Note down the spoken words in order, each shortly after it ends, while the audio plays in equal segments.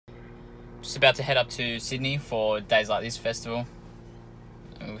Just about to head up to Sydney for Days Like This festival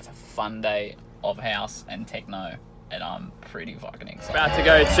with a fun day of house and techno, and I'm pretty fucking excited. About to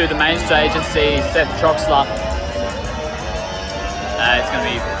go to the main stage and see Seth Troxler. It's gonna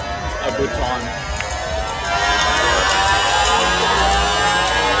be a good time.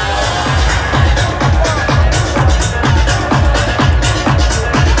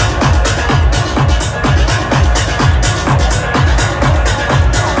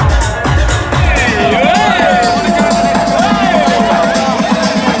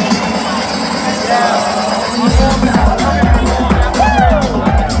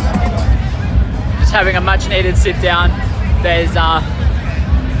 Having a much needed sit down. There's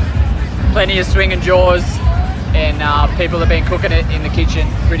plenty of swinging jaws, and people have been cooking it in the kitchen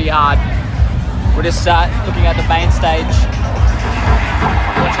pretty hard. We'll just start looking at the main stage.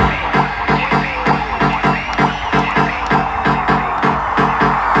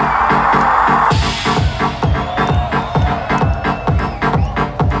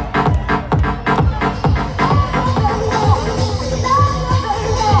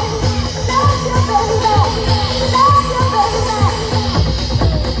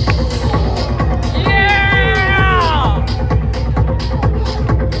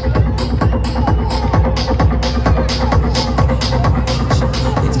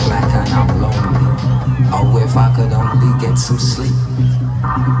 Some sleep.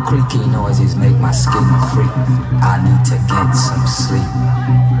 Creaky noises make my skin creep. I need to get some sleep.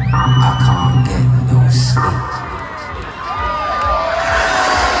 I can't get no sleep.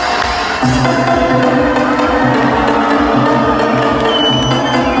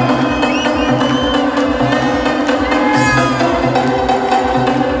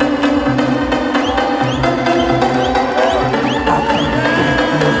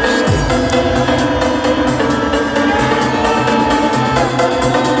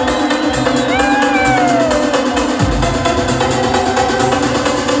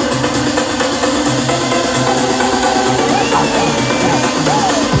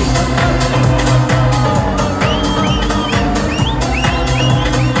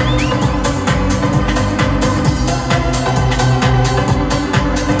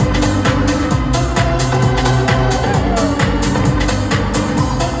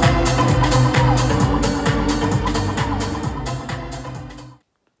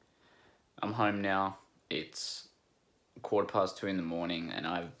 I'm home now. It's 2:15 in the morning, and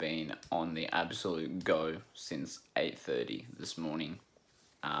I've been on the absolute go since 8:30 this morning.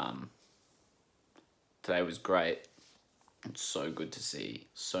 Today was great. It's so good to see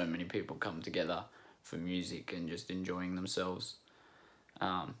so many people come together for music and just enjoying themselves.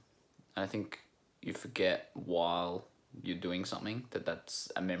 I think you forget while you're doing something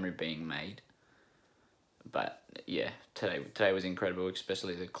that's a memory being made. But yeah, today was incredible,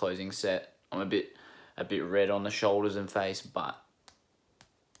 especially the closing set. I'm a bit red on the shoulders and face, but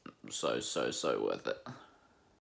so worth it.